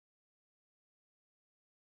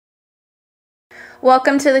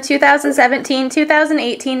Welcome to the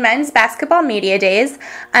 2017-2018 Men's Basketball Media Days.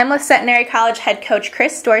 I'm with Centenary College head coach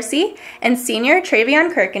Chris Dorsey and senior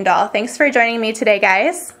Travion Kirkendoll. Thanks for joining me today,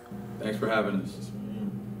 guys. Thanks for having us.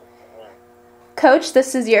 Coach,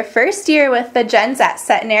 this is your first year with the Gents at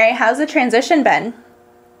Centenary. How's the transition been?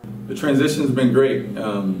 The transition's been great.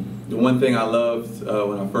 The one thing I loved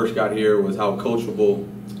when I first got here was how coachable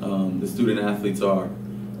the student athletes are.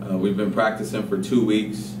 We've been practicing for 2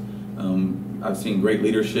 weeks. I've seen great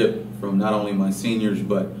leadership from not only my seniors,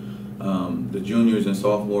 but the juniors and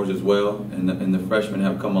sophomores as well, and the freshmen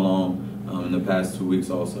have come along in the past 2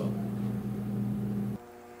 weeks also.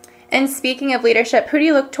 And speaking of leadership, who do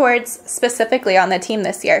you look towards specifically on the team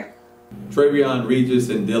this year? Travion, Regis,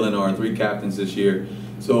 and Dylan are our 3 captains this year.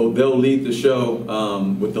 So they'll lead the show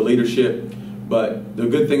with the leadership. But the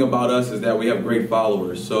good thing about us is that we have great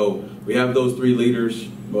followers. So we have those 3 leaders.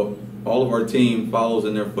 Well, all of our team follows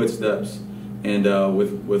in their footsteps. And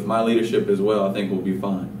with my leadership as well, I think we'll be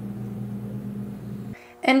fine.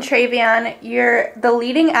 And Travion, you're the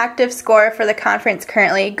leading active scorer for the conference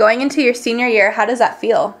currently. Going into your senior year, how does that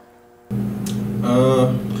feel?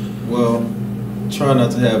 Well, try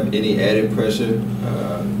not to have any added pressure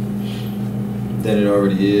than it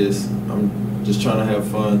already is. I'm just trying to have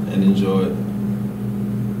fun and enjoy it.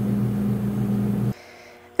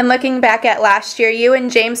 And looking back at last year, you and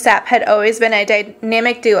James Sapp had always been a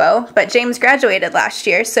dynamic duo, but James graduated last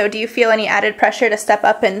year, so do you feel any added pressure to step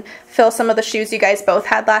up and fill some of the shoes you guys both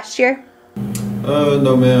had last year?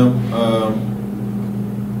 No, ma'am.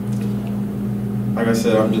 Like I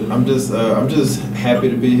said, I'm just happy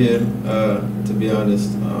to be here. To be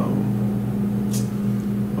honest,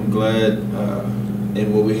 I'm glad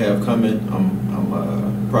in what we have coming.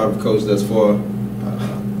 I'm proud of Coach thus far.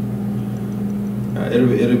 It'll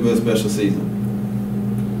be a special season.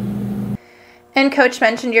 And Coach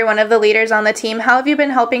mentioned you're one of the leaders on the team. How have you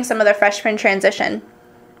been helping some of the freshmen transition?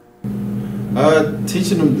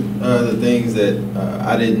 Teaching them the things that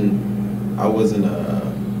I wasn't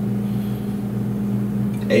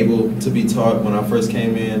able to be taught when I first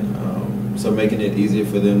came in. So making it easier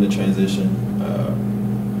for them to transition,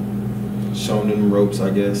 showing them ropes,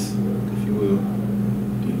 I guess, if you will.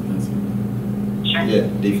 Defensively. Sure. Yeah,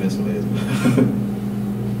 defensively as well.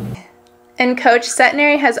 And Coach,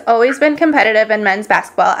 Centenary has always been competitive in men's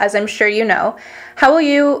basketball, as I'm sure you know. How will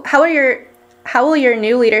your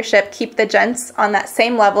new leadership keep the Gents on that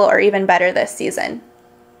same level or even better this season?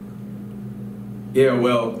 Yeah,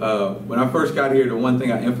 well, when I first got here, the one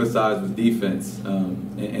thing I emphasized was defense,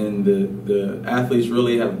 and the athletes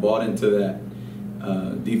really have bought into that.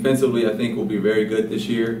 Defensively, I think we'll be very good this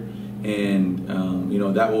year, and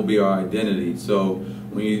that will be our identity. So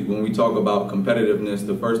when we talk about competitiveness,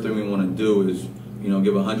 the first thing we want to do is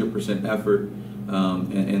give 100% effort,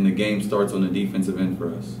 and the game starts on the defensive end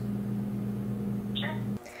for us.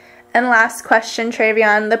 And last question,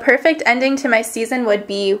 Travion, the perfect ending to my season would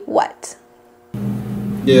be what?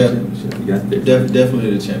 Yeah,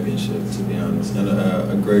 definitely the championship, to be honest, and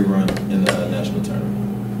a great run in the national tournament.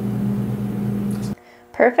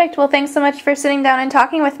 Perfect. Well, thanks so much for sitting down and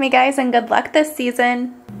talking with me, guys, and good luck this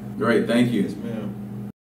season. Great, thank you.